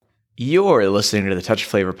You're listening to the Touch of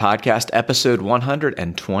Flavor podcast, episode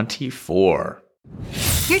 124.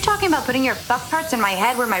 You're talking about putting your fuck parts in my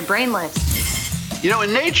head where my brain lives. You know,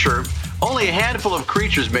 in nature, only a handful of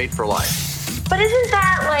creatures mate for life. But isn't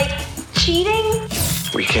that, like, cheating?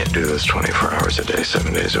 We can't do this 24 hours a day,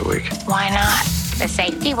 7 days a week. Why not? The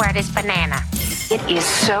safety word is banana. It is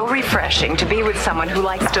so refreshing to be with someone who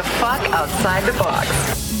likes to fuck outside the box.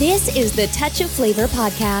 This is the Touch of Flavor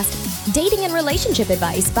podcast, dating and relationship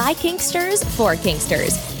advice by Kinksters for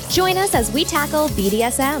Kinksters. Join us as we tackle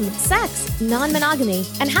BDSM, sex, non-monogamy,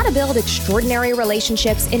 and how to build extraordinary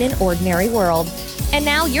relationships in an ordinary world. And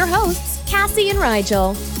now your hosts, Cassie and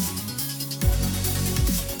Rigel.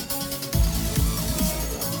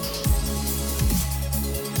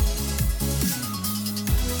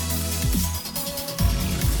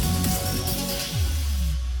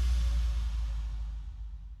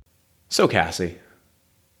 So, Cassie,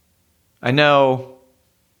 I know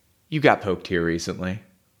you got poked here recently.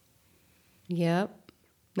 Yep.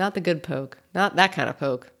 Not the good poke. Not that kind of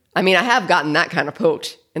poke. I mean, I have gotten that kind of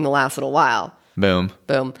poked in the last little while. Boom.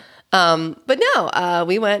 But no,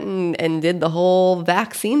 we went and did the whole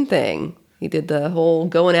vaccine thing. We did the whole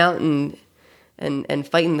going out and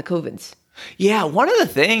fighting the COVIDs. Yeah, one of the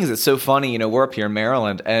things that's so funny, we're up here in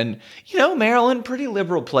Maryland, and, Maryland, pretty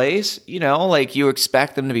liberal place. Like you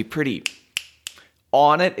expect them to be pretty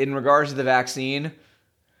on it in regards to the vaccine.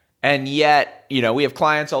 And yet, we have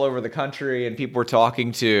clients all over the country and people we're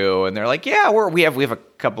talking to, and they're like, yeah, we have a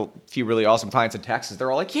few really awesome clients in Texas. They're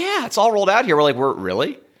all like, yeah, it's all rolled out here. We're like,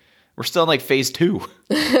 we're still in like phase 2.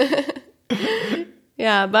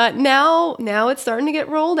 Yeah, but now it's starting to get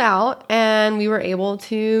rolled out, and we were able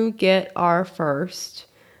to get our first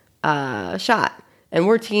shot. And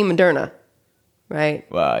we're Team Moderna, right?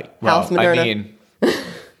 House Moderna.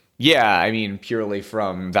 I mean, purely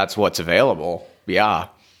from that's what's available. Yeah.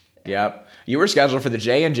 Yep. You were scheduled for the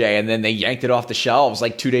J&J, and then they yanked it off the shelves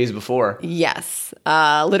like 2 days before. Yes,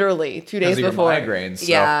 literally 2 days before. Because of your migraines. So.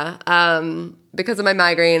 Yeah, because of my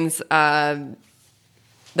migraines,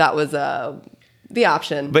 that was the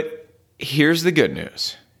option. But here's the good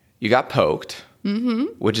news. You got poked,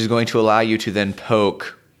 which is going to allow you to then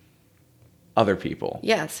poke other people.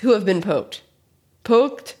 Yes, who have been poked.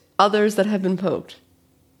 Poked others that have been poked.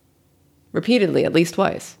 Repeatedly, at least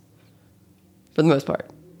twice. For the most part.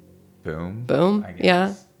 Boom.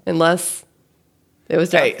 Yeah, unless it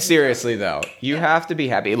was... Hey, seriously, though. You have to be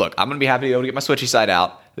happy. Look, I'm going to be happy to be able to get my switchy side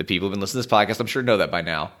out. The people who've been listening to this podcast, I'm sure know that by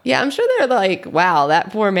now. Yeah, I'm sure they're like, wow,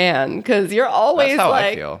 that poor man. Because you're always That's how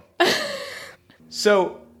like... I feel.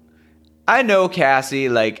 So, I know, Cassie,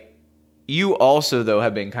 like, you also, though,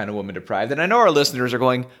 have been kind of woman deprived. And I know our listeners are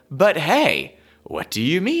going, but hey, what do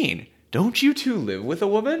you mean? Don't you two live with a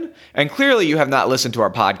woman? And clearly you have not listened to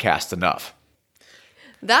our podcast enough.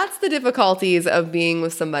 That's the difficulties of being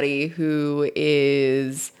with somebody who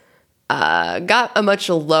is got a much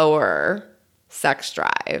lower sex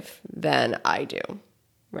drive than I do.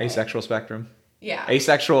 Right? Asexual spectrum? Yeah.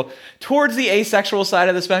 Asexual, towards the asexual side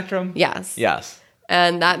of the spectrum? Yes. Yes.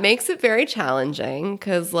 And that makes it very challenging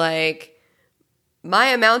because, like, my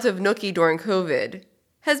amount of nookie during COVID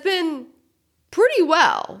has been pretty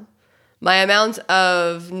well. My amount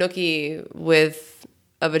of nookie with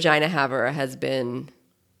a vagina haver has been...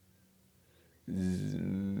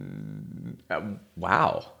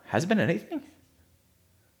 Wow. Has it been anything?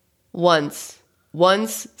 Once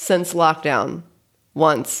since lockdown.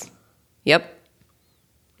 Once. Yep.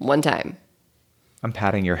 One time. I'm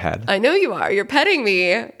patting your head. I know you are. You're petting me.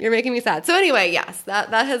 You're making me sad. So anyway, yes,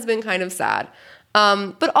 that has been kind of sad.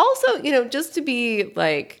 But also, just to be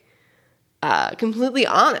like completely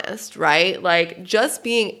honest, right? Like just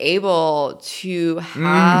being able to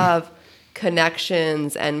have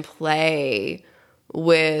connections and play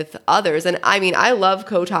with others. And I mean, I love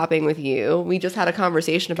co-topping with you. We just had a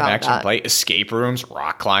conversation about Connection, that. play, escape rooms,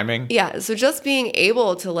 rock climbing. Yeah. So just being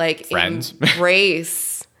able to like Friends.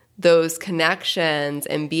 embrace those connections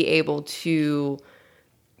and be able to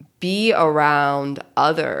be around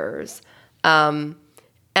others. And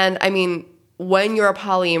I mean, when you're a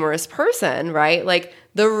polyamorous person, right? Like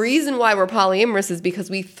the reason why we're polyamorous is because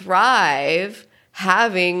we thrive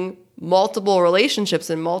having multiple relationships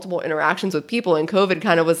and multiple interactions with people. And COVID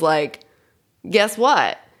kind of was like, guess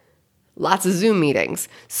what? Lots of Zoom meetings.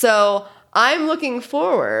 So I'm looking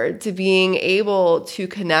forward to being able to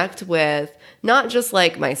connect with not just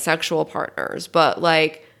like my sexual partners, but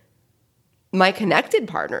like my connected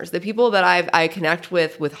partners, the people that I connect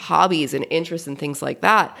with hobbies and interests and things like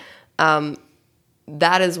that.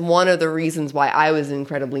 That is one of the reasons why I was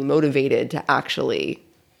incredibly motivated to actually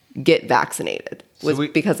get vaccinated was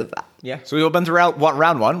because of that. Yeah. So we've all been through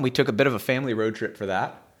round one. We took a bit of a family road trip for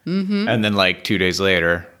that. Mm-hmm. And then like 2 days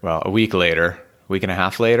later, well, a week and a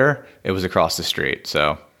half later, it was across the street.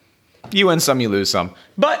 So you win some, you lose some.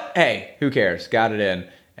 But hey, who cares? Got it in.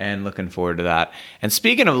 And looking forward to that. And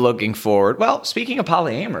speaking of looking forward, well, speaking of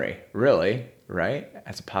polyamory, really, right?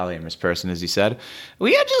 As a polyamorous person, as you said,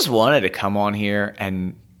 we had just wanted to come on here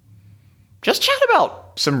and just chat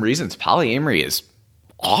about some reasons polyamory is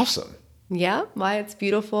awesome. Yeah, why it's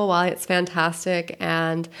beautiful, why it's fantastic.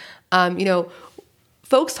 And,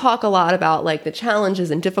 folks talk a lot about like the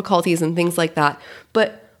challenges and difficulties and things like that.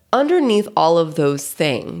 But underneath all of those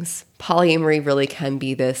things, polyamory really can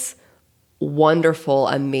be this wonderful,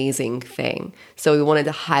 amazing thing. So we wanted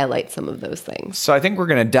to highlight some of those things. So I think we're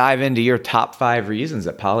going to dive into your top 5 reasons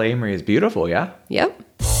that polyamory is beautiful, yeah? Yep.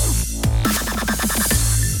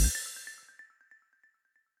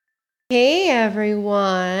 Hey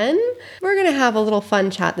everyone. We're going to have a little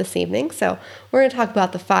fun chat this evening. So we're going to talk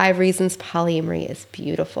about the 5 reasons polyamory is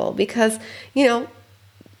beautiful because,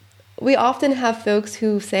 we often have folks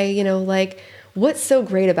who say, like, what's so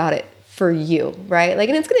great about it for you, right? Like,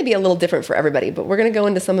 and it's going to be a little different for everybody, but we're going to go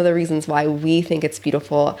into some of the reasons why we think it's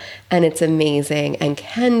beautiful and it's amazing and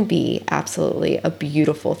can be absolutely a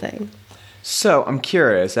beautiful thing. So I'm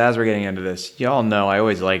curious, as we're getting into this, y'all know I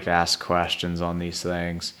always like to ask questions on these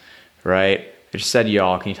things, right? I just said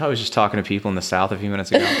y'all. Can you tell I was just talking to people in the South a few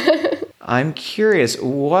minutes ago? I'm curious,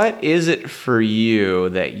 what is it for you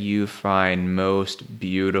that you find most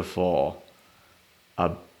beautiful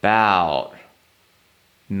about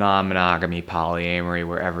non-monogamy, polyamory,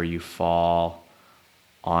 wherever you fall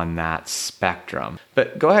on that spectrum?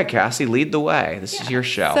 But go ahead, Cassie, lead the way. This is your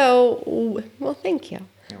show. So, well, thank you.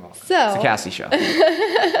 You're welcome. So, it's a Cassie show.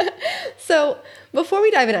 So before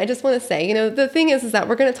we dive in, I just want to say, the thing is that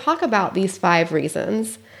we're going to talk about these 5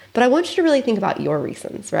 reasons, but I want you to really think about your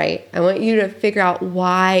reasons, right? I want you to figure out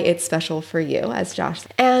why it's special for you, as Josh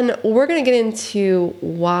said. And we're going to get into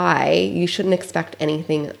why you shouldn't expect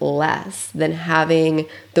anything less than having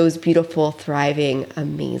those beautiful, thriving,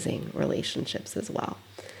 amazing relationships as well.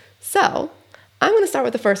 So I'm going to start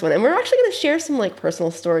with the first one, and we're actually going to share some like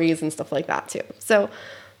personal stories and stuff like that too. So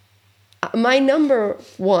my number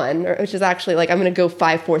 1, which is actually like, I'm going to go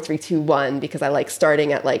 5, 4, 3, 2, 1 because I like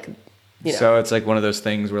starting at like, So it's like one of those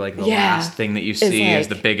things where like the last thing that you see is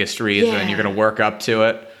the biggest reason and you're going to work up to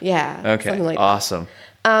it. Yeah. Okay. Something like awesome.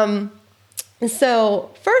 that.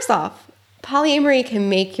 So first off, polyamory can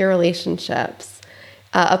make your relationships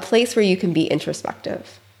a place where you can be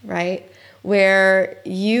introspective, right? Where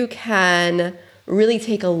you can really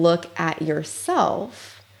take a look at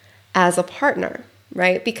yourself as a partner,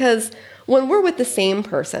 right? Because when we're with the same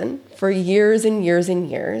person for years and years and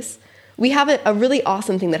years, we have a really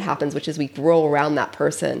awesome thing that happens, which is we grow around that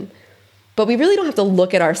person. But we really don't have to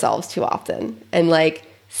look at ourselves too often and like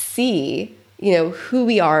see, who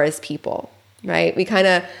we are as people, right? We kind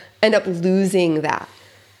of end up losing that.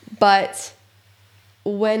 But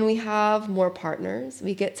when we have more partners,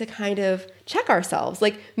 we get to kind of check ourselves.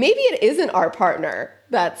 Like maybe it isn't our partner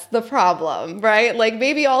that's the problem, right? Like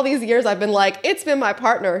maybe all these years I've been like, it's been my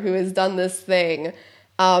partner who has done this thing.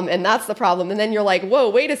 And that's the problem. And then you're like, whoa,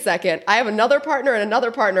 wait a second. I have another partner,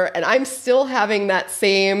 and I'm still having that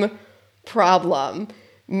same problem.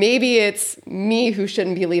 Maybe it's me who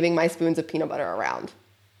shouldn't be leaving my spoons of peanut butter around.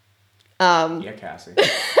 Yeah, Cassie.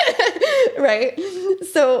 Right?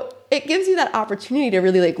 So it gives you that opportunity to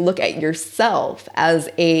really like look at yourself as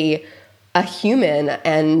a human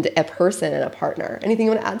and a person and a partner. Anything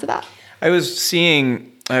you want to add to that? I was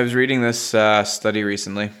reading this study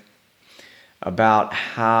recently about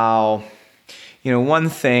how, one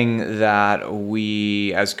thing that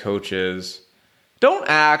we as coaches don't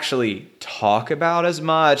actually talk about as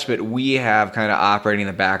much, but we have kind of operating in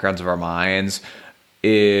the backgrounds of our minds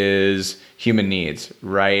is human needs,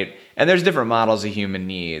 right? And there's different models of human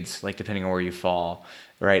needs, like depending on where you fall,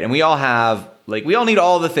 right? And we all need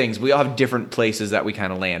all the things. We all have different places that we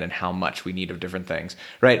kind of land and how much we need of different things,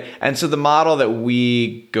 right? And so the model that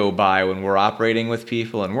we go by when we're operating with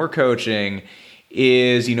people and we're coaching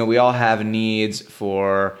is, we all have needs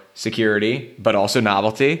for security, but also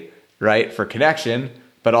novelty, right? For connection,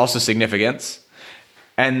 but also significance.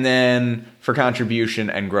 And then for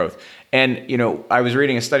contribution and growth. And, I was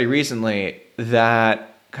reading a study recently that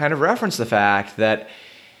kind of referenced the fact that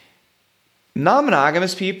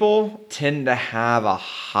non-monogamous people tend to have a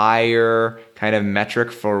higher kind of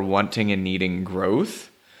metric for wanting and needing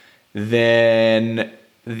growth than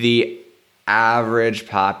the average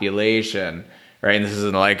population, right? And this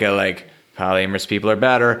isn't like a polyamorous people are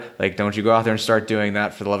better. Like, don't you go out there and start doing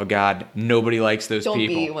that, for the love of God. Nobody likes those Don't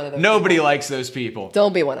people. be one of those Nobody people. likes those people.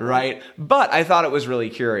 Don't be one of them. Right? But I thought it was really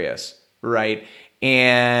curious, right?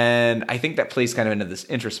 And I think that plays kind of into this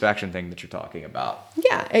introspection thing that you're talking about.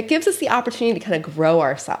 Yeah, it gives us the opportunity to kind of grow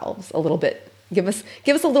ourselves a little bit. Give us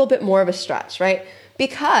a little bit more of a stretch, right?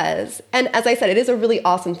 Because, and as I said, it is a really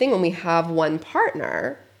awesome thing when we have one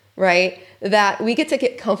partner, right? That we get to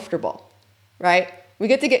get comfortable, right? We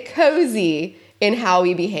get to get cozy in how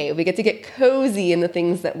we behave. We get to get cozy in the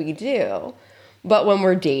things that we do. But when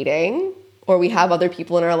we're dating or we have other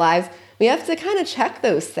people in our lives, we have to kind of check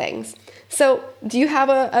those things. So do you have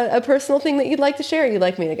a personal thing that you'd like to share, or you'd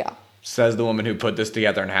like me to go? Says the woman who put this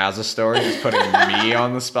together and has a story, just putting me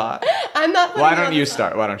on the spot. I'm not. Why don't you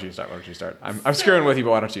start? Why don't you start? I'm screwing with you,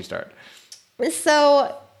 but why don't you start?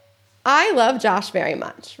 So I love Josh very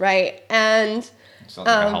much, right? And Sounds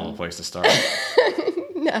like a hell of a place to start.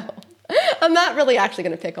 no, I'm not really actually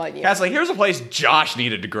going to pick on you. Cass, like, here's a place Josh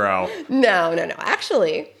needed to grow. No.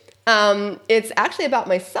 Actually, it's actually about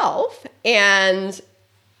myself and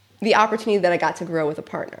the opportunity that I got to grow with a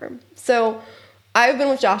partner. So I've been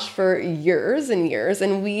with Josh for years and years,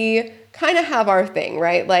 and we kind of have our thing,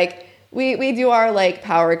 right? Like we do our like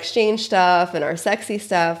power exchange stuff and our sexy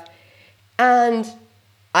stuff. And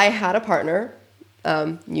I had a partner,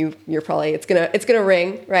 you're probably, it's gonna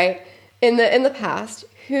ring, right? In the past,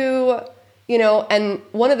 who, you know, and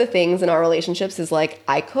one of the things in our relationships is like,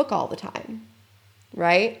 I cook all the time,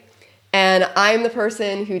 right? And I'm the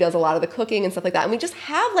person who does a lot of the cooking and stuff like that. And we just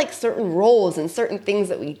have like certain roles and certain things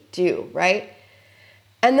that we do, right?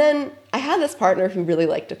 And then I had this partner who really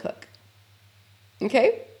liked to cook.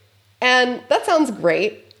 Okay? And that sounds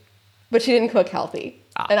great, but she didn't cook healthy.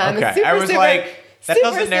 And I'm a super, I was super, like, that super,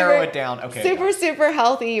 doesn't narrow super, it down. Okay. super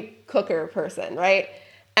healthy cooker person, right?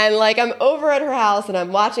 And like I'm over at her house and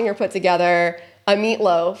I'm watching her put together a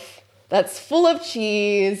meatloaf that's full of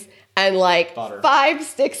cheese and like Butter. 5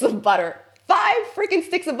 sticks of butter. 5 freaking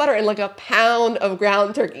sticks of butter and like a pound of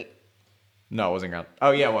ground turkey. No, it wasn't ground.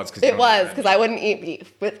 Oh, yeah, it was. It was, because I wouldn't eat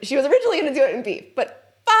beef. But she was originally going to do it in beef.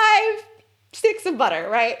 But 5 sticks of butter,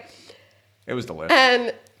 right? It was delicious.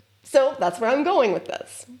 And so that's where I'm going with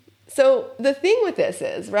this. So the thing with this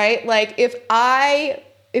is, right, like if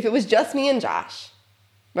it was just me and Josh,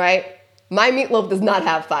 right, my meatloaf does not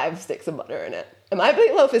have 5 sticks of butter in it. And my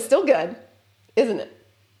meatloaf is still good, isn't it?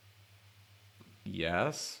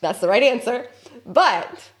 Yes. That's the right answer.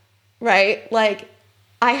 But, right, like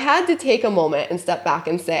I had to take a moment and step back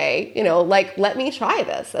and say, you know, like, let me try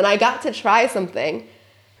this. And I got to try something.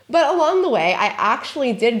 But along the way, I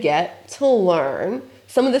actually did get to learn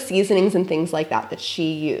some of the seasonings and things like that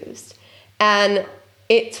she used. And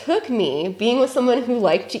it took me being with someone who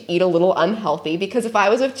liked to eat a little unhealthy, because if I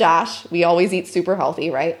was with Josh, we always eat super healthy,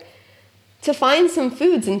 right? To find some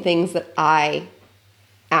foods and things that I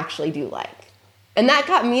actually do like. And that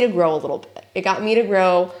got me to grow a little bit. It got me to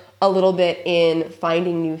grow a little bit in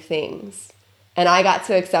finding new things. And I got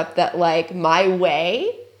to accept that, like, my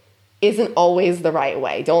way isn't always the right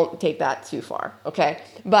way. Don't take that too far, okay?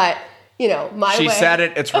 But, you know, my way... She said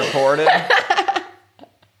it. It's recorded.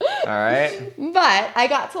 All right? But I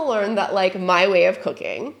got to learn that, like, my way of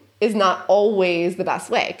cooking is not always the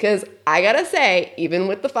best way. Because I gotta say, even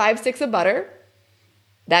with the 5 sticks of butter,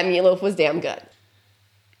 that meatloaf was damn good.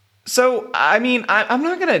 So, I mean, I'm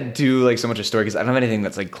not going to do, like, so much a story because I don't have anything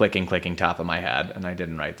that's, like, clicking top of my head, and I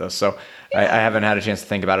didn't write this. So, I haven't had a chance to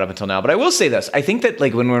think about it up until now. But I will say this. I think that,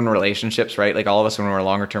 like, when we're in relationships, right, like, all of us when we're in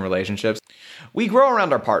longer-term relationships, we grow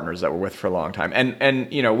around our partners that we're with for a long time.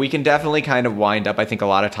 And you know, we can definitely kind of wind up, I think, a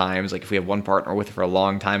lot of times, like, if we have one partner with for a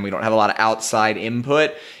long time, we don't have a lot of outside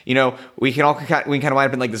input, you know, we can kind of wind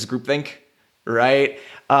up in, like, this groupthink, right?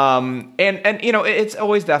 And you know, it's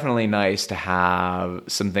always definitely nice to have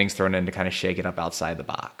some things thrown in to kind of shake it up outside the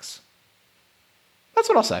box. That's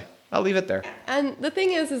what I'll say. I'll leave it there. And the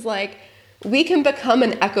thing is like, we can become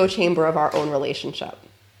an echo chamber of our own relationship,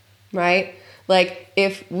 right? Like,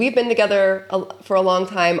 if we've been together for a long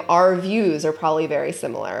time, our views are probably very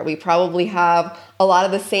similar. We probably have a lot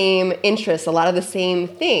of the same interests, a lot of the same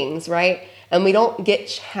things, right? And we don't get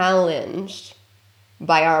challenged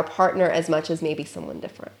by our partner as much as maybe someone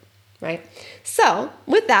different, right? So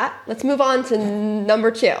with that, let's move on to number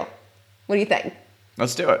 2. What do you think?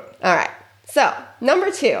 Let's do it. All right. So number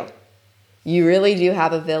 2, you really do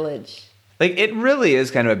have a village. Like, it really is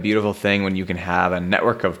kind of a beautiful thing when you can have a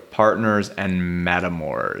network of partners and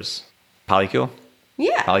metamors. Polycule?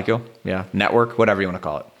 Yeah. Polycule? Yeah. Network, whatever you want to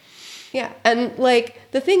call it. Yeah. And like,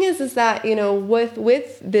 the thing is that, you know,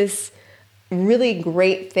 with this really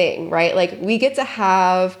great thing, right? Like, we get to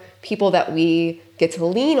have people that we get to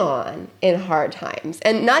lean on in hard times.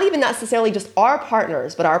 And not even necessarily just our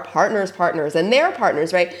partners, but our partners' partners and their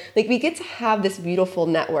partners, right? Like we get to have this beautiful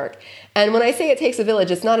network. And when I say it takes a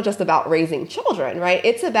village, it's not just about raising children, right?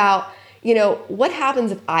 It's about, what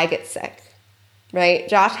happens if I get sick, right?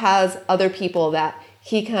 Josh has other people that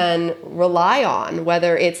he can rely on,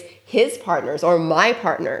 whether it's his partners or my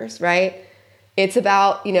partners, right? It's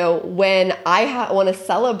about, when I want to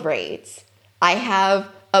celebrate, I have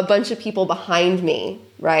a bunch of people behind me,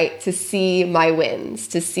 right, to see my wins,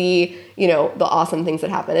 to see, the awesome things that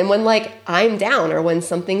happen. And when I'm down or when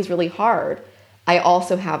something's really hard, I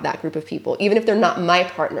also have that group of people, even if they're not my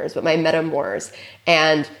partners, but my metamors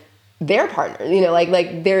and their partners,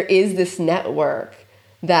 there is this network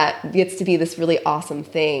that gets to be this really awesome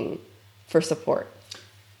thing for support.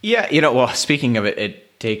 Yeah, well, speaking of it, it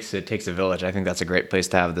takes a village. I think that's a great place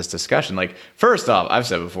to have this discussion. First off, I've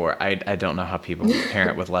said before, I don't know how people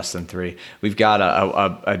parent with less than 3. We've got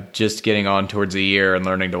a just getting on towards a year and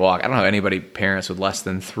learning to walk. I don't know anybody parents with less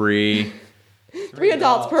than 3. 3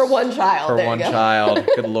 adults per one child. Per one child.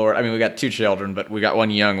 Good Lord. I mean, we got 2 children, but we got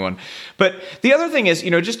 1 young one. But the other thing is,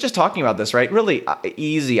 just talking about this, right? Really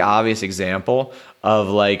easy, obvious example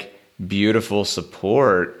of beautiful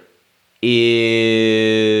support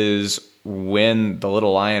is when the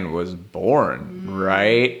little lion was born,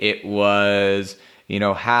 right? It was,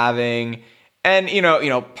 having, and,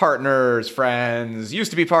 partners, friends,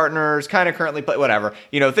 used to be partners, kind of currently play, whatever,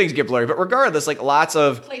 things get blurry. But regardless, lots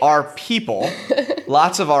of our people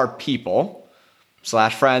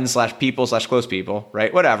slash friends slash people slash close people,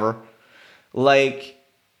 right? Whatever.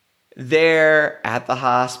 They're at the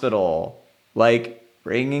hospital,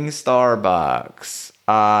 bringing Starbucks,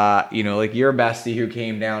 your bestie who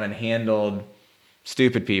came down and handled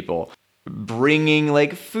stupid people,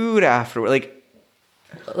 bringing food after,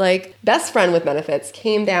 best friend with benefits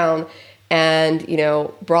came down and,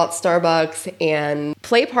 brought Starbucks, and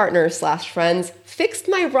play partners slash friends fixed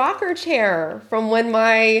my rocker chair from when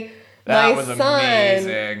my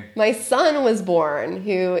son was born,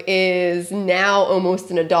 who is now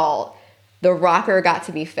almost an adult. The rocker got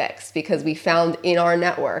to be fixed because we found in our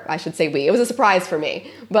network, I should say it was a surprise for me,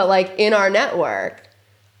 but in our network,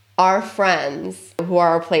 our friends who are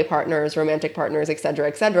our play partners, romantic partners, et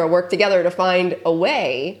cetera, work together to find a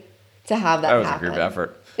way to have that happen. That was a group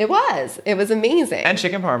effort. It was amazing. And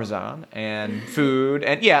chicken parmesan and food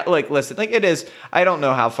and listen, it is, I don't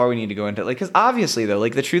know how far we need to go into it, because obviously though,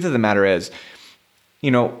 the truth of the matter is,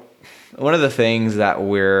 one of the things that a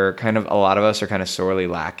lot of us are kind of sorely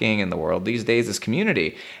lacking in the world these days is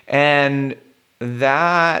community. And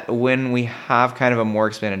that when we have kind of a more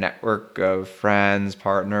expanded network of friends,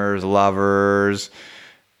 partners, lovers,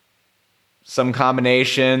 some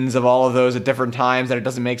combinations of all of those at different times that it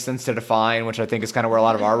doesn't make sense to define, which I think is kind of where a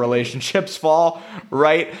lot of our relationships fall,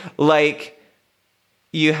 right?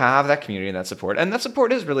 You have that community and that support. And that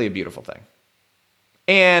support is really a beautiful thing.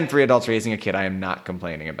 And 3 adults raising a kid, I am not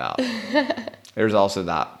complaining about. There's also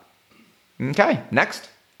that. Okay, next.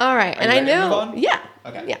 All right, and I know, yeah,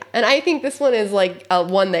 okay, yeah, and I think this one is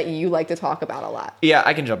one that you like to talk about a lot. Yeah,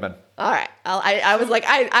 I can jump in. All right, I was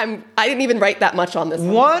I didn't even write that much on this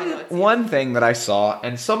one. One thing that I saw,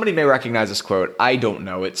 and somebody may recognize this quote. I don't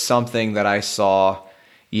know. It's something that I saw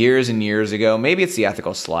years and years ago. Maybe it's The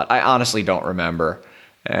Ethical Slut. I honestly don't remember,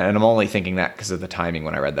 and I'm only thinking that because of the timing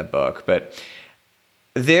when I read that book, but.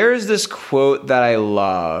 There's this quote that I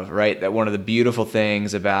love, right? That one of the beautiful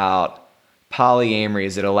things about polyamory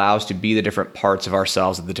is it allows to be the different parts of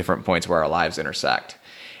ourselves at the different points where our lives intersect.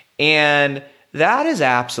 And that is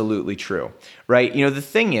absolutely true, right? The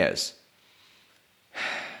thing is,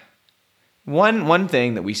 one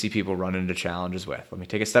thing that we see people run into challenges with, let me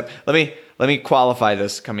take a step, let me qualify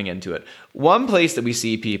this coming into it. One place that we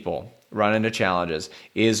see people run into challenges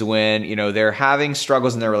is when, they're having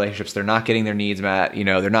struggles in their relationships. They're not getting their needs met.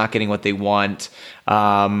 They're not getting what they want. They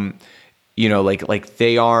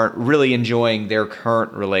aren't really enjoying their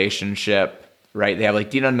current relationship, right? They have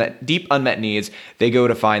deep unmet needs. They go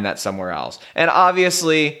to find that somewhere else. And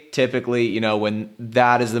obviously, typically, when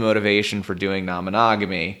that is the motivation for doing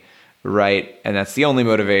non-monogamy, right? And that's the only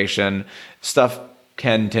motivation, stuff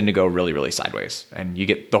can tend to go really, really sideways. And you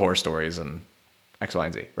get the horror stories and X, Y,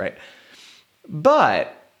 and Z, right?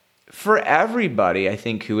 But for everybody, I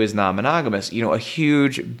think, who is non-monogamous, a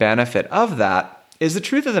huge benefit of that is the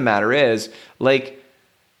truth of the matter is,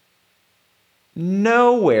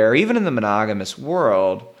 nowhere, even in the monogamous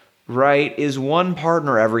world, right, is one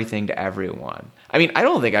partner everything to everyone. I mean, I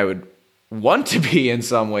don't think I would want to be in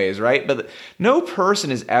some ways, right? But no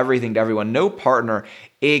person is everything to everyone. No partner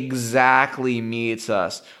exactly meets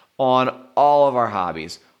us on all of our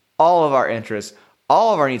hobbies, all of our interests,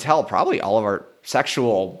 all of our needs, hell, probably all of our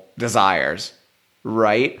sexual desires,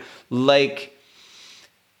 right? Like,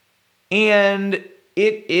 and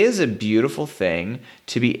it is a beautiful thing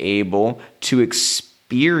to be able to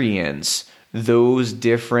experience those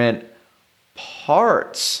different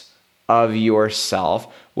parts of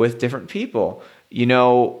yourself with different people. You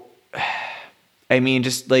know, I mean,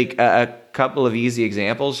 just like a couple of easy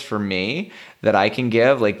examples for me that I can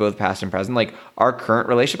give, like both past and present, like our current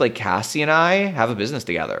relationship, like Cassie and I have a business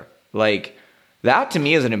together. Like that to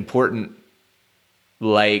me is an important,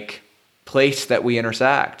 like, place that we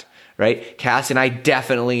intersect, right? Cassie and I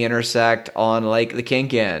definitely intersect on like the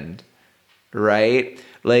kink end, right?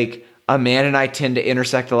 Like Amanda and I tend to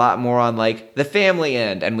intersect a lot more on like the family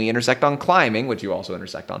end, and we intersect on climbing, which you also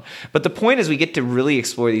intersect on. But the point is we get to really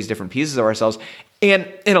explore these different pieces of ourselves. And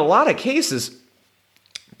in a lot of cases,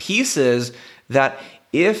 pieces that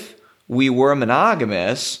if we were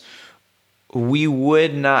monogamous, we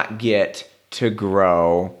would not get to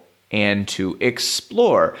grow and to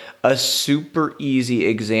explore. A super easy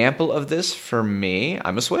example of this for me,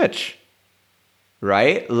 I'm a switch,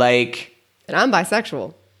 right? Like, And I'm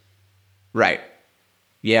bisexual. right.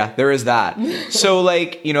 Yeah, there is that. So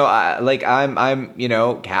like, you know, I'm, you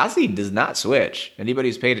know, Cassie does not switch. Anybody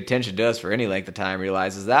who's paid attention to us for any length of time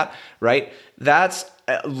realizes that, right? That's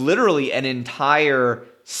literally an entire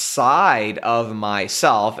side of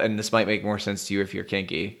myself. And this might make more sense to you if you're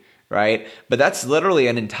kinky, right? But that's literally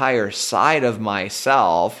an entire side of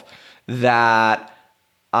myself that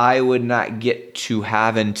I would not get to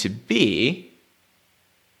have and to be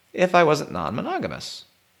if I wasn't non-monogamous.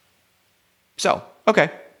 So,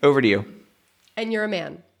 okay, over to you. And you're a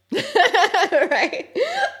man. Right?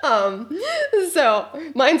 So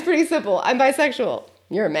mine's pretty simple. I'm bisexual.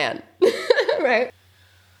 You're a man. Right?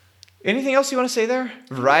 Anything else you want to say there?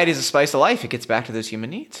 Variety is a spice of life. It gets back to those human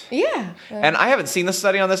needs. Yeah. And I haven't seen the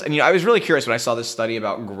study on this. And, you know, I was really curious when I saw this study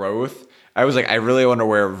about growth. I was like, I really wonder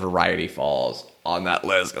where variety falls on that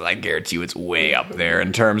list, because I guarantee you it's way up there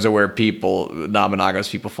in terms of where people, non-monogamous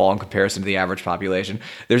people, fall in comparison to the average population.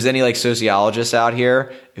 There's any like sociologists out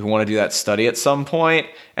here who want to do that study at some point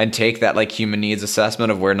and take that like human needs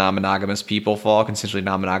assessment of where non-monogamous people fall, consensually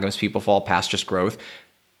non-monogamous people fall past just growth,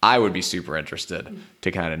 I would be super interested to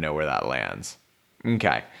kind of know where that lands.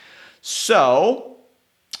 Okay. So,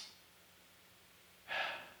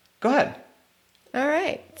 go ahead. All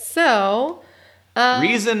right. So,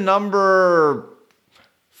 reason number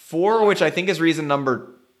 4, which I think is reason number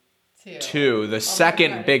 2, the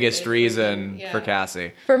second biggest reason for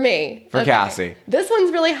Cassie. for me. For Cassie. This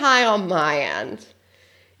one's really high on my end.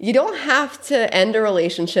 You don't have to end a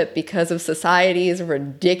relationship because of society's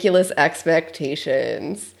ridiculous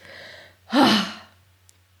expectations.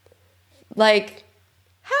 Like,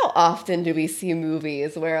 how often do we see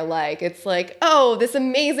movies where, like, it's like, oh, this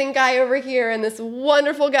amazing guy over here and this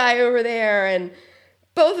wonderful guy over there, and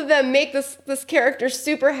both of them make this character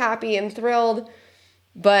super happy and thrilled,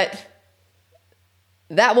 but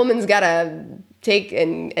that woman's gotta take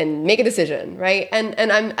and make a decision, right?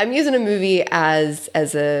 And I'm using a movie as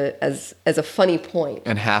a funny point.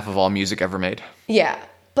 And half of all music ever made. Yeah,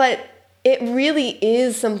 but it really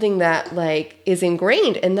is something that like is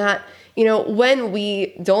ingrained in that, you know, when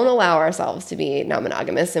we don't allow ourselves to be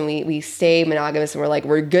non-monogamous and we stay monogamous and we're like,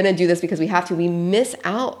 we're gonna do this because we have to, we miss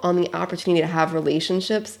out on the opportunity to have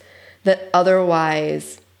relationships that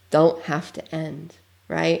otherwise don't have to end,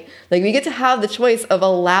 right? Like we get to have the choice of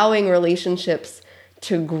allowing relationships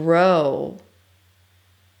to grow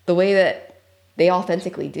the way that they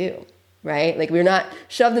authentically do, right? Like we're not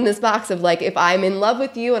shoved in this box of like, if I'm in love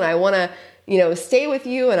with you and I want to, you know, stay with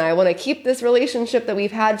you and I want to keep this relationship that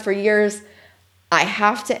we've had for years, I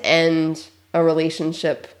have to end a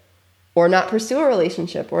relationship or not pursue a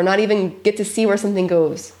relationship or not even get to see where something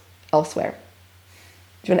goes elsewhere.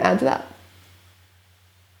 Do you want to add to that?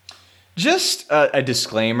 Just a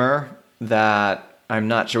disclaimer that I'm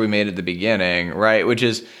not sure we made at the beginning, right? Which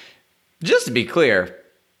is, just to be clear,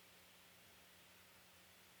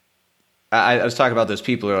 I was talking about those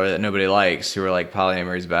people that nobody likes who are like,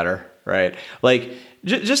 polyamory is better, right? Like,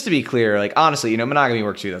 just to be clear, like, honestly, you know, monogamy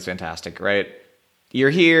works too. That's fantastic, right? You're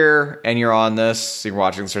here and you're on this, you're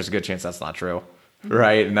watching this, there's a good chance that's not true,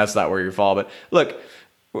 right? And that's not where you fall. But look,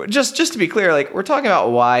 just to be clear, like, we're talking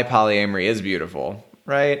about why polyamory is beautiful,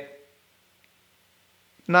 right?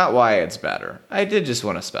 Not why it's better. I did just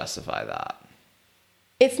want to specify that.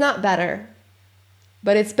 It's not better,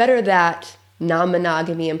 but it's better that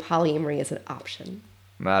non-monogamy and polyamory is an option.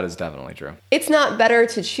 That is definitely true. It's not better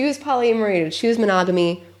to choose polyamory or to choose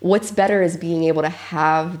monogamy. What's better is being able to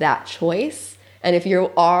have that choice. And if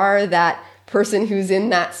you are that person who's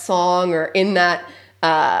in that song or in that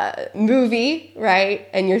movie, right?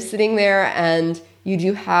 And you're sitting there and you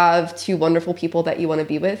do have two wonderful people that you want to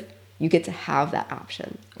be with, you get to have that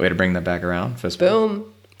option. Way to bring that back around. Fist bump.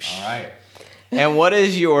 Boom. All right. And what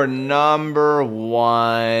is your number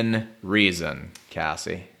one reason,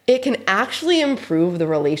 Cassie? It can actually improve the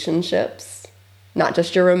relationships, not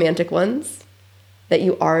just your romantic ones, that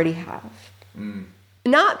you already have.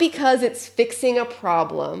 Not because it's fixing a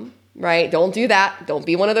problem, right? Don't do that. Don't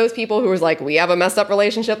be one of those people who is like, we have a messed up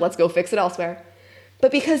relationship, let's go fix it elsewhere.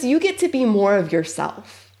 But because you get to be more of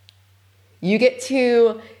yourself. You get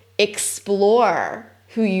to explore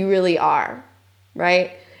who you really are,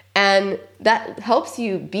 right? And that helps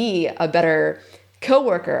you be a better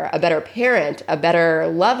coworker, a better parent, a better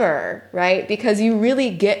lover, right? Because you really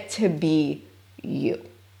get to be you.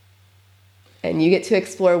 And you get to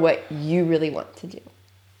explore what you really want to do.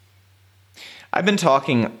 I've been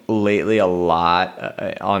talking lately a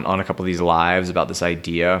lot on a couple of these lives about this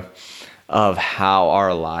idea of how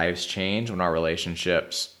our lives change when our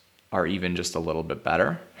relationships are even just a little bit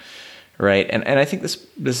better. Right. And I think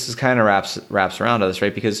this is kind of wraps around to this,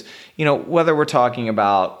 right? Because, whether we're talking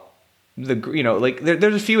about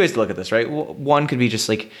there's a few ways to look at this, right? One could be just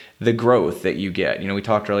like the growth that you get. We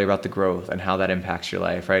talked earlier about the growth and how that impacts your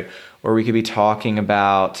life, right? Or we could be talking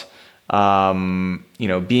about,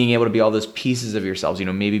 being able to be all those pieces of yourselves,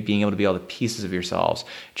 maybe being able to be all the pieces of yourselves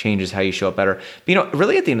changes how you show up better. But,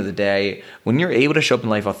 really at the end of the day, when you're able to show up in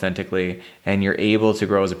life authentically and you're able to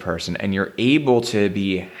grow as a person and you're able to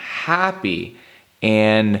be happy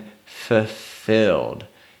and fulfilled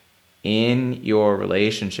in your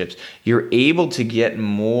relationships, you're able to get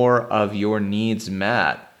more of your needs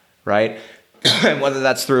met, right? And whether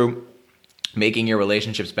that's through making your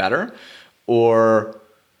relationships better or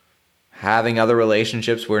having other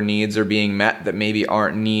relationships where needs are being met that maybe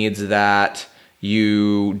aren't needs that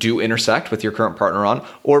you do intersect with your current partner on,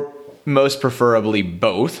 or most preferably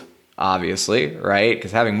both, obviously, right?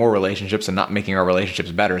 Because having more relationships and not making our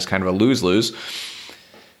relationships better is kind of a lose-lose.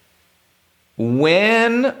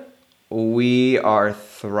 When we are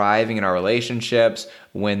thriving in our relationships,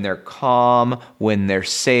 when they're calm, when they're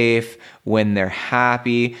safe, when they're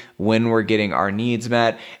happy, when we're getting our needs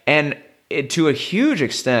met, and to a huge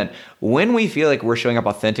extent, when we feel like we're showing up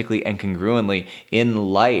authentically and congruently in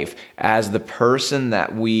life as the person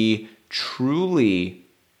that we truly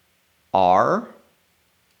are,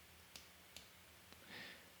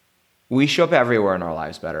 we show up everywhere in our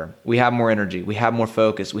lives better. We have more energy. We have more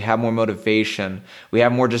focus. We have more motivation. We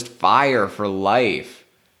have more just fire for life.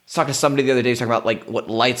 I was talking to somebody the other day talking about what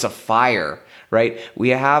lights a fire, right? We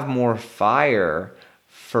have more fire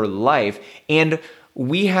for life. And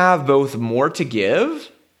we have both more to give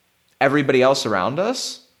everybody else around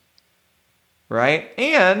us, right?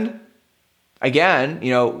 And again,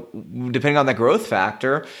 depending on the growth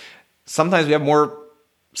factor, sometimes we have more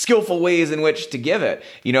skillful ways in which to give it.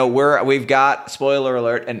 We've got, spoiler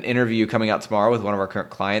alert, an interview coming out tomorrow with one of our current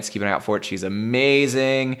clients. Keep an eye out for it. She's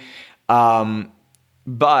amazing.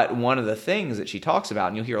 But one of the things that she talks about,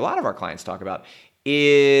 and you'll hear a lot of our clients talk about,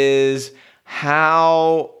 is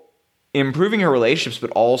how improving her relationships, but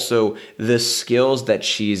also the skills that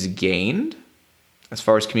she's gained as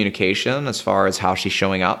far as communication, as far as how she's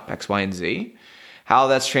showing up, X, Y, and Z, how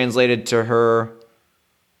that's translated to her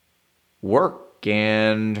work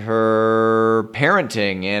and her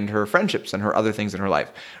parenting and her friendships and her other things in her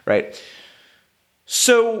life, right?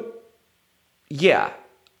 So, yeah,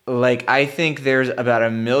 I think there's about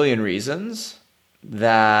a million reasons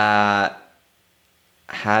that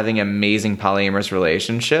having amazing polyamorous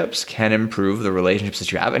relationships can improve the relationships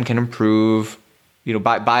that you have and can improve,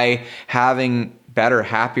 by having better,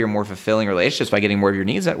 happier, more fulfilling relationships, by getting more of your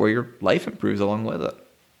needs met, where your life improves along with it.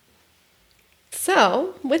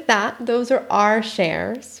 So with that, those are our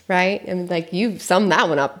shares, right? And you summed that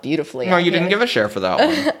one up beautifully. No, you didn't give a share for that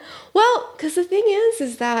one. Well, because the thing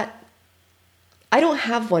is that I don't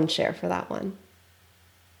have one share for that one.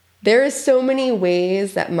 There is so many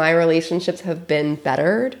ways that my relationships have been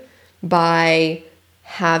bettered by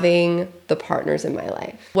having the partners in my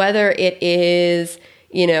life. Whether it is,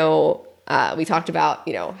 we talked about,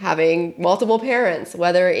 having multiple parents,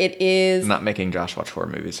 whether it is not making Josh watch horror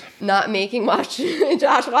movies,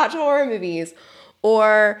 Josh watch horror movies,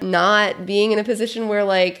 or not being in a position where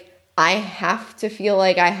I have to feel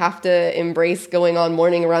like I have to embrace going on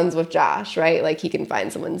morning runs with Josh, right? He can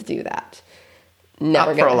find someone to do that.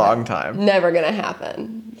 Not for a long time. Never gonna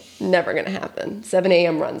happen. 7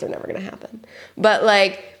 a.m. runs are never gonna happen. But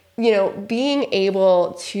being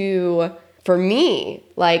able to, for me,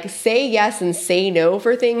 say yes and say no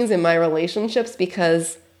for things in my relationships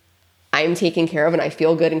because I'm taken care of and I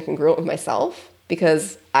feel good and congruent with myself,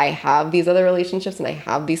 because I have these other relationships and I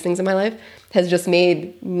have these things in my life has just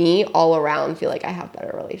made me all around feel like I have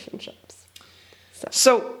better relationships.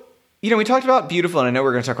 So, we talked about beautiful, and I know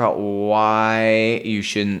we're going to talk about why you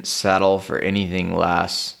shouldn't settle for anything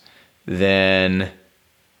less than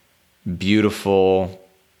beautiful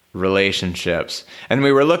relationships. And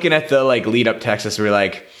we were looking at the lead up text, we were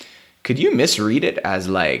like, could you misread it as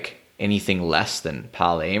anything less than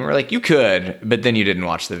polyamor? You could, but then you didn't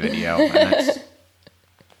watch the video. And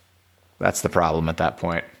that's the problem at that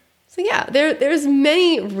point. So yeah, there's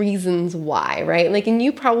many reasons why, right? And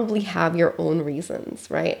you probably have your own reasons,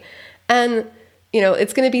 right? And,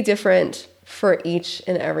 it's going to be different for each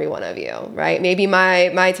and every one of you, right? Maybe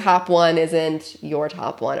my top one isn't your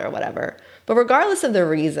top one or whatever. But regardless of the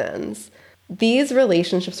reasons, these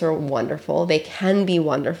relationships are wonderful. They can be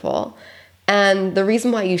wonderful. And the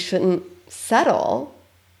reason why you shouldn't settle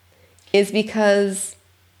is because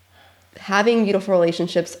having beautiful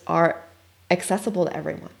relationships are accessible to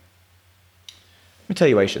everyone. Let me tell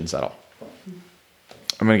you why you shouldn't settle.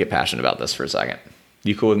 I'm going to get passionate about this for a second.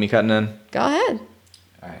 You cool with me cutting in? Go ahead.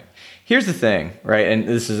 All right. Here's the thing, right? And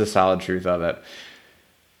this is a solid truth of it.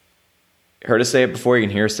 Heard us say it before, you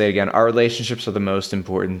can hear us say it again. Our relationships are the most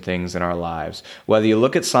important things in our lives. Whether you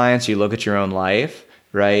look at science, you look at your own life,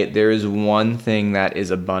 right? There is one thing that is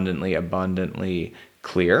abundantly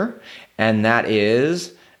clear, and that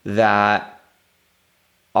is that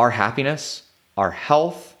our happiness, our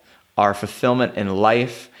health, our fulfillment in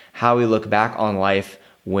life, how we look back on life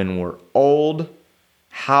when we're old,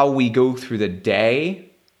 how we go through the day,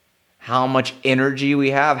 how much energy we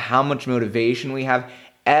have, how much motivation we have,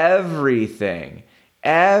 everything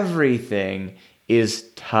is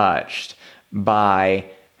touched by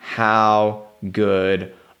how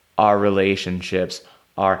good our relationships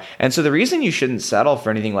are. And so the reason you shouldn't settle for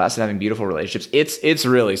anything less than having beautiful relationships, it's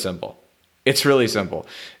really simple. It's really simple.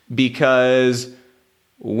 Because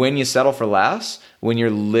when you settle for less, when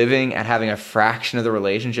you're living at having a fraction of the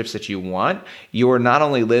relationships that you want, you're not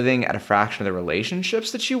only living at a fraction of the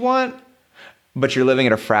relationships that you want, but you're living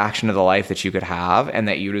at a fraction of the life that you could have and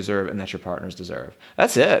that you deserve and that your partners deserve.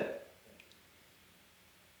 That's it.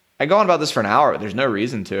 I go on about this for an hour, but there's no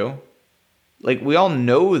reason to. We all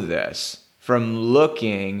know this from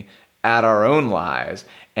looking at our own lives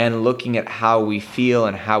and looking at how we feel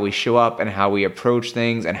and how we show up and how we approach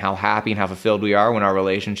things and how happy and how fulfilled we are when our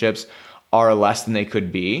relationships are less than they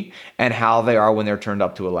could be and how they are when they're turned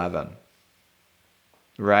up to 11.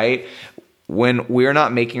 Right? When we're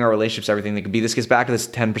not making our relationships everything they could be, this gets back to this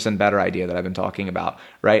 10% better idea that I've been talking about,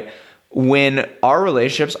 right? When our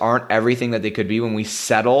relationships aren't everything that they could be, when we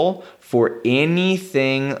settle for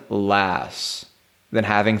anything less than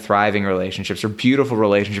having thriving relationships or beautiful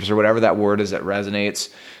relationships or whatever that word is that resonates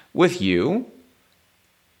with you,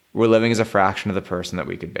 we're living as a fraction of the person that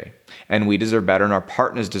we could be. And we deserve better, and our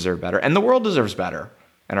partners deserve better, and the world deserves better,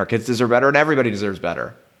 and our kids deserve better, and everybody deserves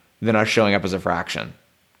better than us showing up as a fraction.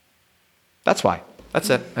 That's why. That's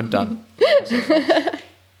it. I'm done.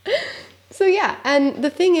 So yeah, and the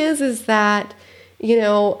thing is that,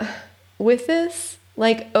 with this,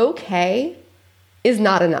 okay is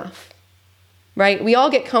not enough, right? We all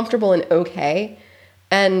get comfortable in okay,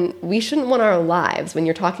 and we shouldn't want our lives, when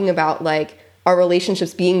you're talking about our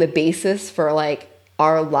relationships being the basis for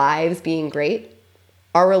our lives being great,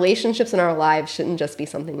 our relationships in our lives shouldn't just be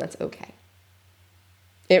something that's okay.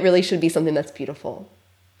 It really should be something that's beautiful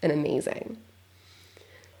and amazing.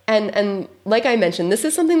 And like I mentioned, this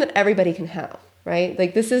is something that everybody can have, right?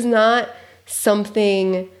 This is not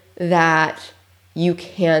something that you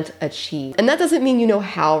can't achieve. And that doesn't mean you know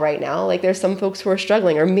how right now. There's some folks who are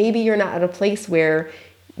struggling, or maybe you're not at a place where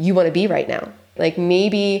you want to be right now.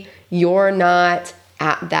 Maybe you're not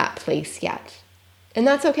at that place yet. And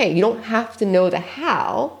that's okay. You don't have to know the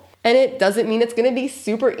how. And it doesn't mean it's going to be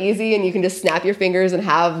super easy and you can just snap your fingers and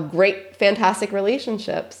have great, fantastic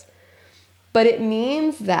relationships. But it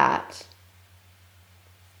means that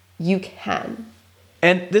you can.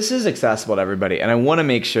 And this is accessible to everybody. And I want to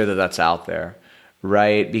make sure that that's out there,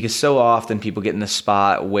 right? Because so often people get in this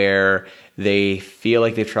spot where they feel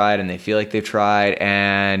like they've tried and they feel like they've tried.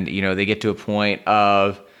 And, they get to a point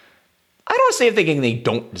of, I don't want to say of thinking they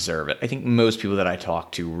don't deserve it. I think most people that I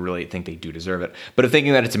talk to really think they do deserve it. But of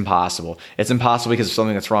thinking that it's impossible. It's impossible because of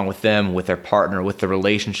something that's wrong with them, with their partner, with the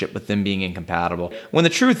relationship, with them being incompatible. When the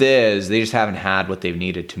truth is, they just haven't had what they've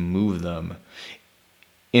needed to move them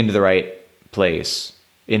into the right place,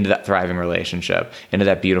 into that thriving relationship, into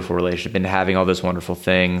that beautiful relationship, into having all those wonderful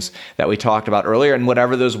things that we talked about earlier, and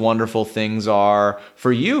whatever those wonderful things are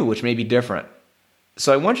for you, which may be different.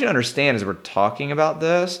 So I want you to understand as we're talking about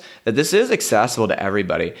this, that this is accessible to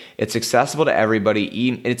everybody. It's accessible to everybody.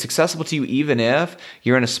 It's accessible to you even if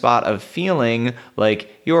you're in a spot of feeling like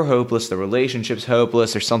you're hopeless, the relationship's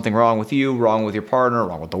hopeless, there's something wrong with you, wrong with your partner,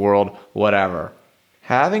 wrong with the world, whatever.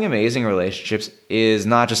 Having amazing relationships is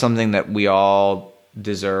not just something that we all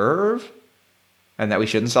deserve and that we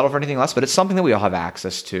shouldn't settle for anything less, but it's something that we all have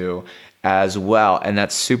access to as well. And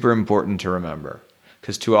that's super important to remember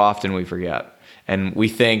because too often we forget. And we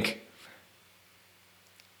think,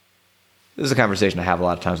 this is a conversation I have a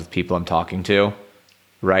lot of times with people I'm talking to,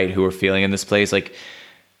 right, who are feeling in this place. Like,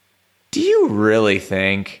 do you really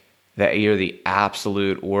think that you're the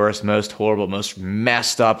absolute worst, most horrible, most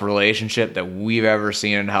messed up relationship that we've ever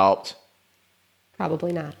seen and helped?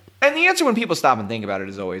 Probably not. And the answer when people stop and think about it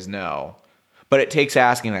is always no. But it takes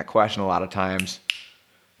asking that question a lot of times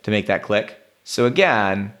to make that click. So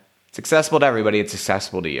again, it's accessible to everybody. It's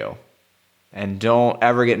accessible to you. And don't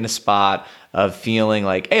ever get in a spot of feeling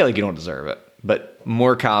like, hey, like you don't deserve it. But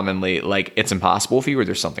more commonly, like it's impossible for you or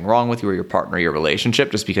there's something wrong with you or your partner, your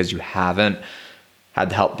relationship, just because you haven't had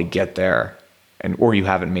the help to get there or you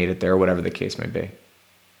haven't made it there, whatever the case may be.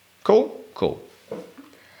 Cool? Cool.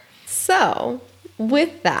 So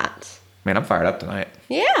with that. Man, I'm fired up tonight.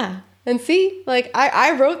 Yeah. And see, like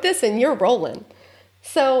I wrote this and you're rolling.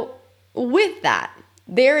 So with that,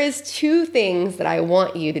 there is 2 things that I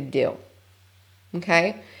want you to do.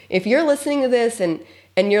 Okay? If you're listening to this and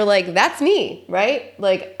you're like, that's me, right?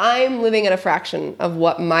 Like I'm living at a fraction of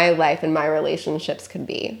what my life and my relationships could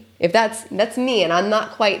be. If that's me and I'm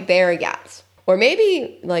not quite there yet. Or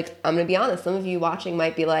maybe, like, I'm going to be honest, some of you watching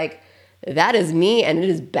might be like, that is me and it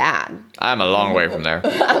is bad. I'm a long way from there.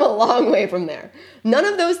 I'm a long way from there. None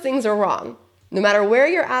of those things are wrong. No matter where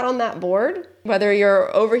you're at on that board, whether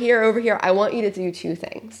you're over here, I want you to do 2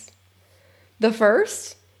 things. The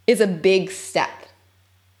first is a big step.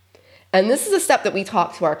 And this is a step that we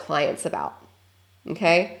talk to our clients about,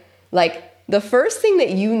 okay? Like the first thing that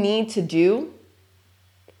you need to do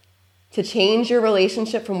to change your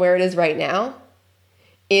relationship from where it is right now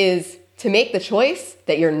is to make the choice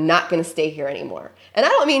that you're not going to stay here anymore. And I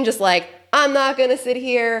don't mean just like, I'm not going to sit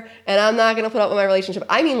here and I'm not going to put up with my relationship.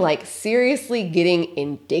 I mean like seriously getting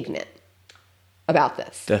indignant about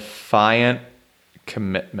this. Defiant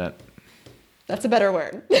commitment. That's a better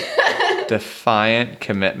word. Defiant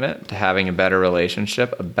commitment to having a better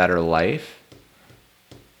relationship, a better life,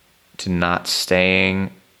 to not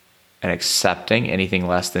staying and accepting anything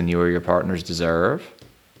less than you or your partners deserve,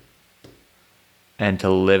 and to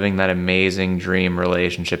living that amazing dream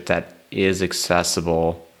relationship that is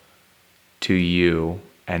accessible to you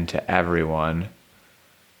and to everyone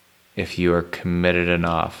if you are committed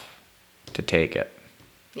enough to take it.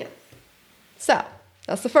 Yeah. So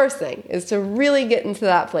that's the first thing, is to really get into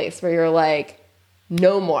that place where you're like,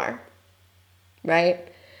 no more, right?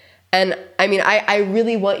 And I mean, I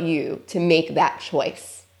really want you to make that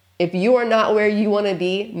choice. If you are not where you want to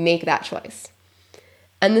be, make that choice.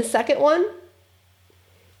 And the second one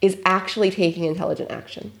is actually taking intelligent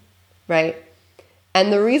action, right?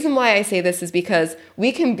 And the reason why I say this is because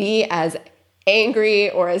we can be as angry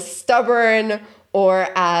or as stubborn or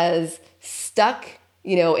as stuck,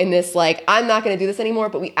 in this like, I'm not going to do this anymore,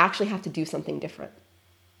 but we actually have to do something different,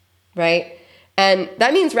 right? And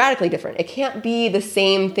that means radically different. It can't be the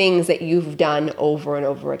same things that you've done over and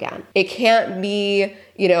over again. It can't be,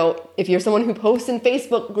 if you're someone who posts in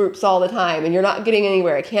Facebook groups all the time and you're not getting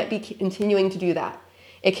anywhere, it can't be continuing to do that.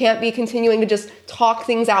 It can't be continuing to just talk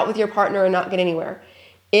things out with your partner and not get anywhere.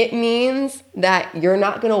 It means that you're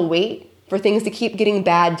not going to wait for things to keep getting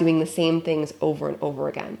bad doing the same things over and over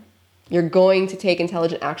again. You're going to take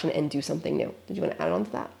intelligent action and do something new. Did you want to add on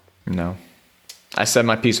to that? No. I said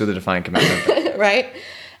my piece with a defiant commitment. Right?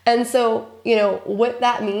 And so, what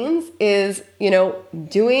that means is,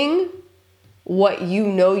 doing what you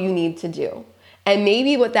know you need to do. And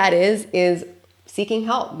maybe what that is seeking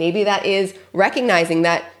help. Maybe that is recognizing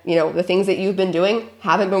that, the things that you've been doing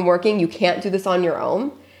haven't been working. You can't do this on your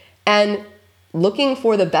own. And looking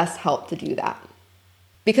for the best help to do that.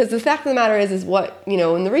 Because the fact of the matter is what,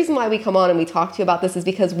 and the reason why we come on and we talk to you about this is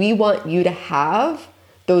because we want you to have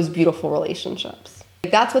those beautiful relationships.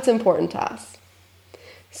 That's what's important to us.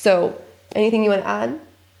 So, anything you want to add?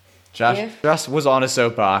 Josh was on a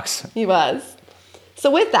soapbox. He was.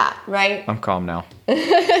 So with that, right? I'm calm now.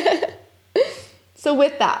 So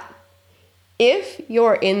with that, if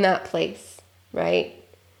you're in that place, right,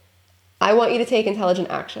 I want you to take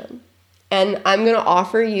intelligent action. And I'm going to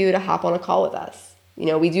offer you to hop on a call with us.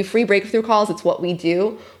 We do free breakthrough calls. It's what we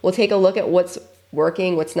do. We'll take a look at what's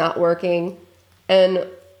working, what's not working, and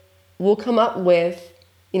we'll come up with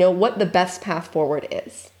what the best path forward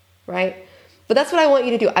is, right? But that's what I want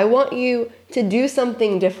you to do. I want you to do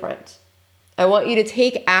something different. I want you to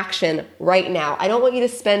take action right now. I don't want you to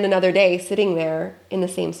spend another day sitting there in the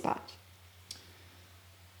same spot.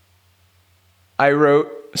 I wrote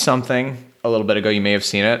something a little bit ago. You may have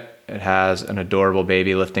seen it. It has an adorable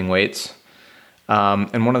baby lifting weights.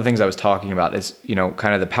 And one of the things I was talking about is,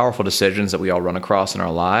 kind of the powerful decisions that we all run across in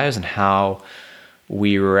our lives and how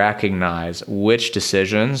we recognize which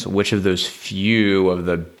decisions, which of those few of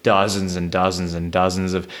the dozens and dozens and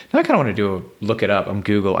dozens of, now I kind of want to look it up on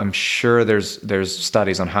Google. I'm sure there's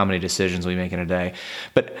studies on how many decisions we make in a day,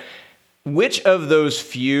 but which of those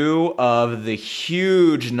few of the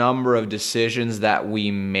huge number of decisions that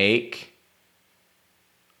we make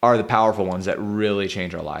are the powerful ones that really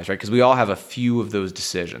change our lives, right? Because we all have a few of those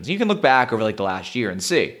decisions. You can look back over like the last year and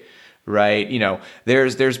see, right?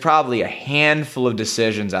 There's probably a handful of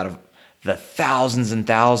decisions out of the thousands and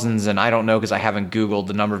thousands, and I don't know because I haven't Googled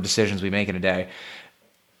the number of decisions we make in a day.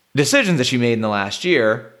 Decisions that you made in the last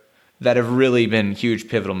year that have really been huge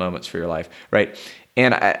pivotal moments for your life, right?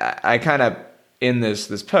 And I kind of, in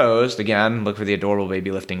this post, again, look for the adorable baby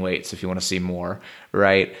lifting weights if you want to see more,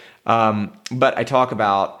 right? But I talk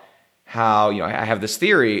about how, I have this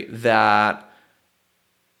theory that,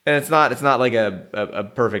 and it's not like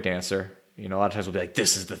a perfect answer. A lot of times we'll be like,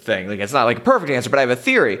 this is the thing. Like, it's not like a perfect answer, but I have a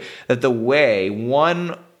theory that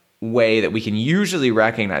one way that we can usually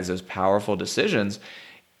recognize those powerful decisions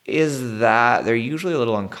is that they're usually a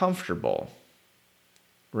little uncomfortable,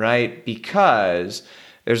 right? Because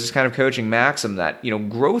there's this kind of coaching maxim that,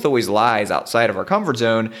 growth always lies outside of our comfort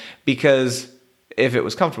zone, because if it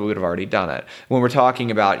was comfortable, we would have already done it. When we're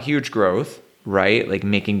talking about huge growth, right? Like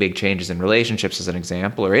making big changes in relationships as an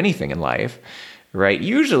example, or anything in life, right?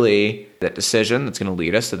 Usually that decision that's going to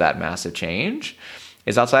lead us to that massive change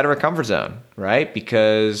is outside of our comfort zone, right?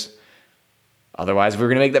 Because otherwise, if we were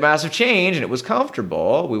going to make that massive change and it was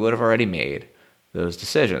comfortable, we would have already made those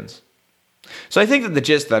decisions. So I think that the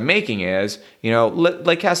gist that I'm making is,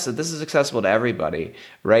 like Cass said, this is accessible to everybody,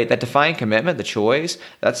 right? That defined commitment, the choice,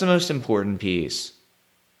 that's the most important piece.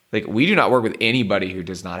 Like, we do not work with anybody who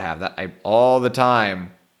does not have that. I all the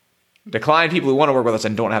time decline people who want to work with us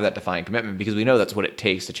and don't have that defined commitment, because we know that's what it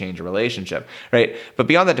takes to change a relationship, right? But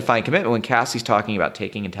beyond that defined commitment, when Cassie's talking about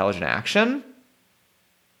taking intelligent action,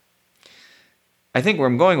 I think where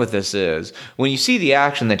I'm going with this is when you see the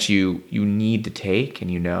action that you need to take, and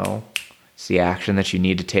it's the action that you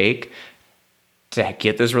need to take to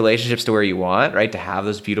get those relationships to where you want, right? To have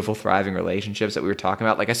those beautiful, thriving relationships that we were talking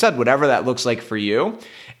about. Like I said, whatever that looks like for you,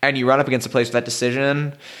 and you run up against a place where that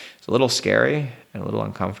decision is a little scary and a little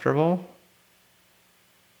uncomfortable,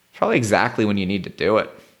 it's probably exactly when you need to do it.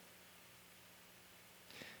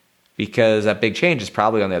 Because that big change is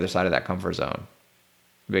probably on the other side of that comfort zone.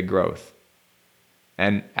 Big growth.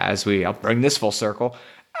 And I'll bring this full circle,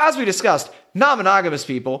 as we discussed, non-monogamous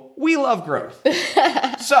people, we love growth.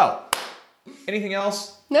 So, anything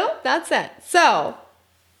else? No, that's it. So,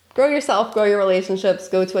 grow yourself, grow your relationships.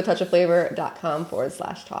 Go to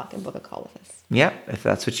atouchofflavor.com/talk and book a call with us. Yeah, if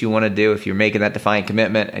that's what you want to do, if you're making that defiant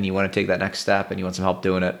commitment and you want to take that next step and you want some help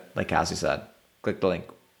doing it, like Cassie said, click the link.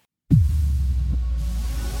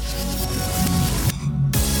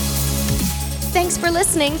 Thanks for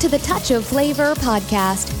listening to the Touch of Flavor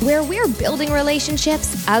podcast, where we're building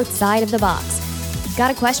relationships outside of the box. Got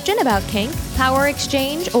a question about kink, power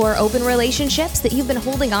exchange, or open relationships that you've been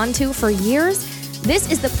holding on to for years? This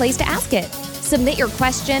is the place to ask it. Submit your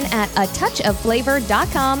question at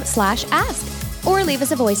atouchofflavor.com/ask or leave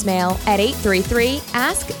us a voicemail at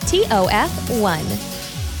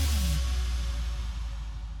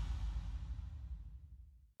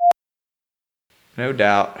 833-ASK-TOF1. No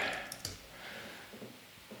doubt.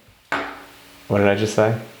 What did I just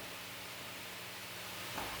say?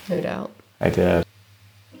 No doubt. I did.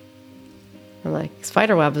 I'm like,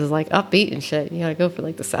 Spiderweb is like upbeat and shit. You gotta go for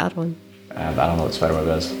like the sad one. I don't know what Spiderweb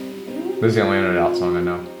is. This is the only No Doubt song I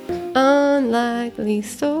know. Unlikely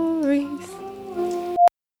story.